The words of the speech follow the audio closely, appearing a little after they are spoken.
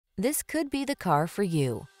This could be the car for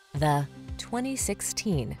you. The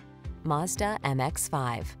 2016 Mazda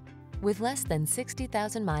MX-5. With less than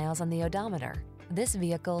 60,000 miles on the odometer, this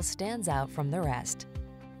vehicle stands out from the rest.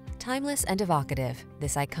 Timeless and evocative,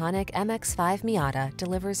 this iconic MX-5 Miata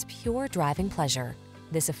delivers pure driving pleasure.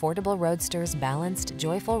 This affordable roadster's balanced,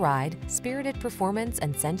 joyful ride, spirited performance,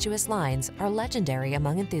 and sensuous lines are legendary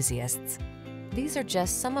among enthusiasts. These are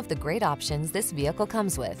just some of the great options this vehicle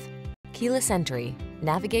comes with: keyless entry,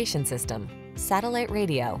 navigation system, satellite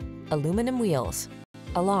radio, aluminum wheels,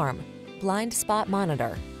 alarm, blind spot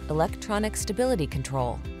monitor, electronic stability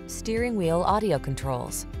control, steering wheel audio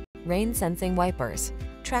controls, rain sensing wipers,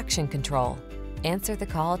 traction control. Answer the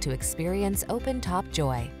call to experience open-top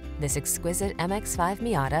joy. This exquisite MX-5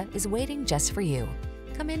 Miata is waiting just for you.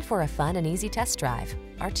 Come in for a fun and easy test drive.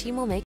 Our team will make